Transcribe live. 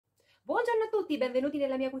Buongiorno a tutti, benvenuti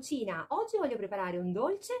nella mia cucina. Oggi voglio preparare un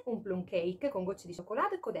dolce, un plum cake con gocce di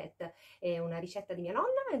cioccolato e codette. È una ricetta di mia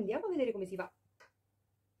nonna e andiamo a vedere come si fa.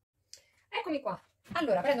 Eccomi qua.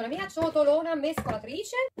 Allora, prendo la mia ciotolona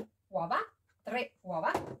mescolatrice, uova, 3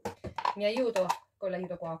 uova. Mi aiuto con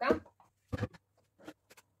l'aiuto cuoca.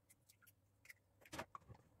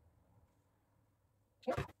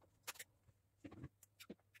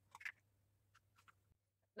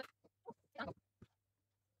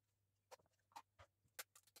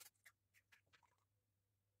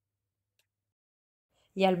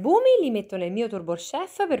 Gli albumi li metto nel mio turbo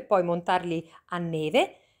chef per poi montarli a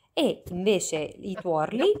neve e invece i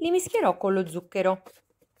tuorli li mischierò con lo zucchero.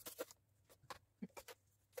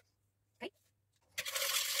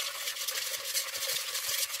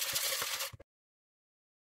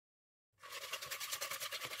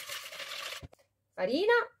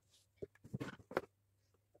 Farina,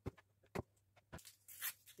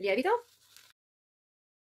 lievito,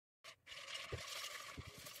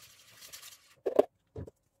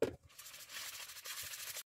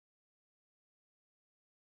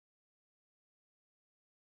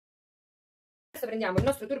 adesso prendiamo il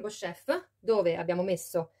nostro turbo chef dove abbiamo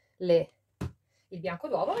messo il bianco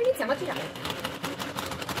d'uovo e iniziamo a girare.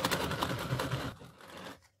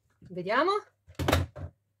 Vediamo.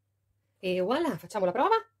 E voilà, facciamo la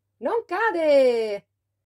prova. Non cade!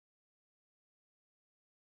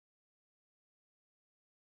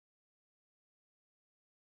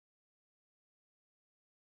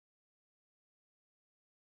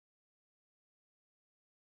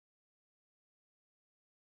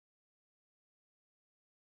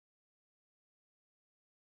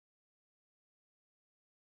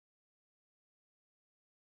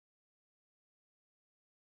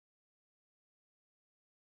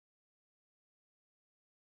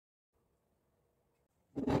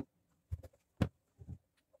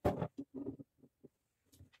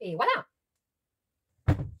 E voilà!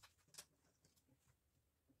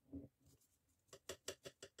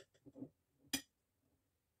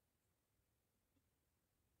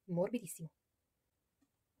 Morbidissimo.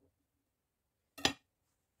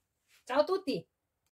 Ciao a tutti!